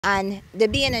and they're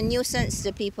being a nuisance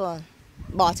to people,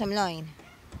 bottom line.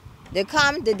 They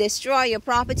come to destroy your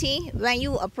property. When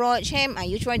you approach him and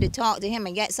you try to talk to him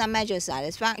and get some measure of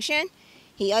satisfaction,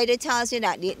 he either tells you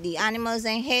that the animals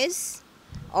ain't his,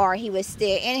 or he will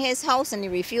stay in his house and he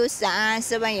refuses to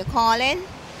answer when you call in.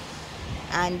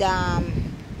 And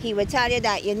he will tell you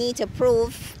that you need to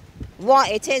prove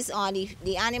what it is on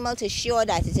the animal to show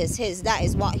that it is his. That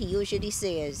is what he usually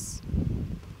says.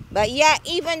 But yet,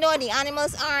 even though the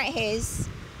animals aren't his,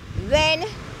 when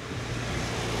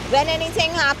anything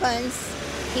happens,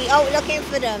 he out looking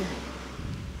for them.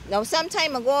 Now, some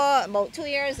time ago, about 2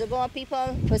 years ago,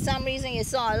 people, for some reason, you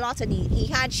saw a lot of he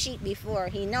had sheep before.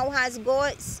 He now has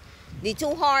goats. The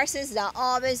 2 horses that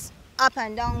always up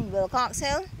and down Wilcox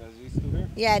Hill. There's these 2 here?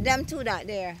 Yeah, them 2 that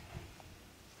there.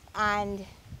 And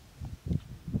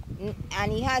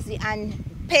he has and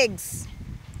pigs.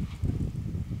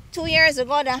 2 years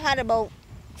ago, they had about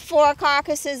 4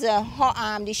 carcasses of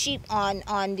the sheep on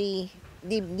the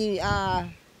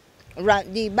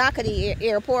back of the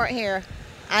airport here,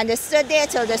 and they stood there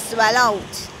till they swell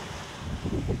out.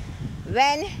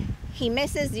 When he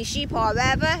misses the sheep or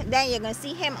whatever, then you can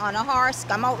see him on a horse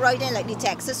come out riding like the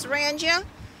Texas Ranger.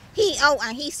 He out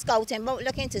and he's scouting about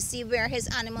looking to see where his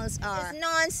animals are. It's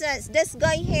nonsense. This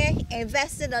guy here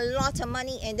invested a lot of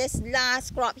money in this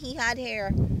last crop he had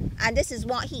here, and this is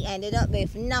what he ended up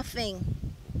with, nothing.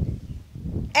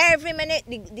 Every minute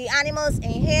the animals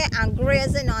in here and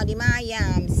grazing on the my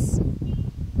yams.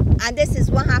 And this is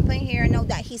what happened here now,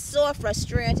 that he's so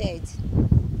frustrated.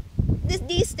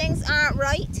 These things aren't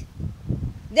right.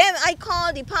 Then I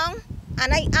called the pound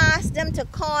and I asked them to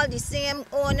call the same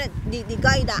owner, the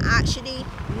guy that actually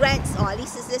rents or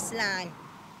leases this land.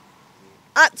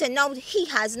 Up to now, he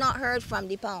has not heard from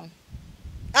the pound.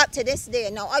 Up to this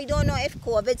day. Now, I don't know if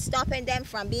COVID's stopping them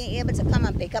from being able to come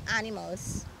and pick up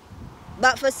animals.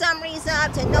 But for some reason,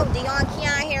 up to now, Dion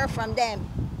can't hear from them.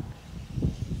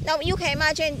 Now, you can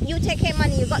imagine, you take him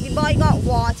money, the boy got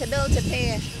water bill to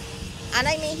pay. And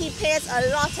I mean, he pays a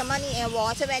lot of money in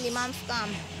water when the month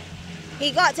comes.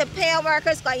 He got to pay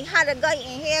workers because he had a guy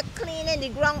in here cleaning the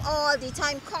ground all the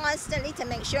time, constantly, to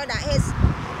make sure that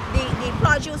the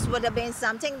produce would have been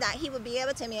something that he would be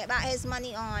able to make back his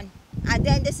money on. And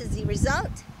then this is the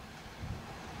result.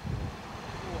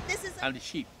 And the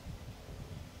sheep.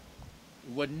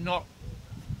 You would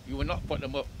not put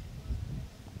them up.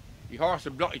 The horse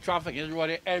would block the traffic in the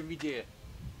road every day.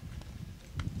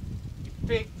 The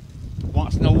pig,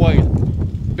 once in a while,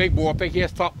 big boy pig here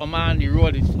stop a man the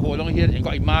road, is hold on here and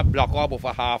got his man block up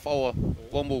for half hour,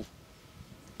 won't move.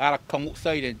 I had to come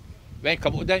outside and when he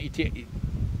come out then he take the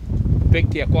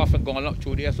pig take off and going up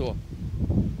through there. So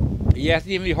yes,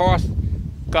 even the horse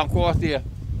come across there,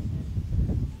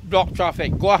 block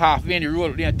traffic, go halfway in the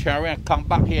road, then turn around and come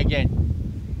back here again.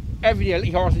 Every day,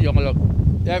 the horse is young look.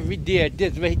 Every day,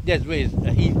 this way,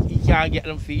 he can't get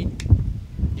them feed.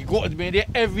 The goat has been there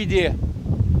every day.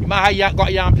 The man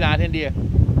got yam plant in there.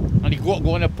 And the goat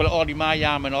going to pull all the man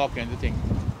yam and all kinds of things.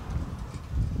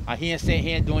 And he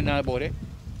ain't doing nothing about it.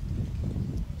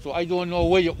 So I don't know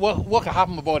what can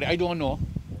happen about it. I don't know.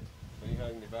 So you had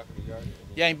in the back of the yard?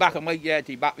 Yeah, in back of my yard,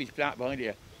 the back of his plant behind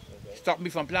there. Okay. Stop me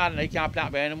from planting, I can't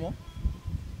plant there anymore.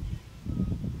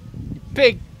 The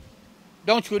pig,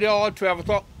 don't you there all 12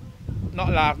 o'clock? Not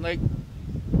last night,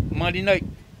 Monday night.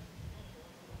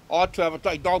 All 12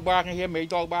 o'clock, dog barking here, my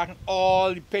dog barking.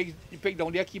 All the pig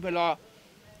down there keeping law,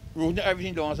 rooting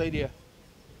everything down inside there.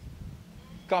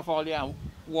 Come fall there and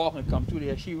walk and come through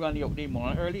there. She run up there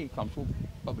morning early and come through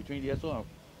up between there, so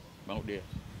I'm out there.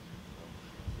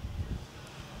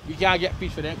 You can't get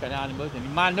peace for them kind of animals. And the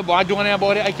man, nobody doing anything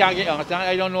about it. I can't get understand.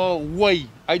 I don't know why.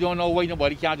 I don't know why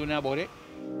nobody can't do anything about it.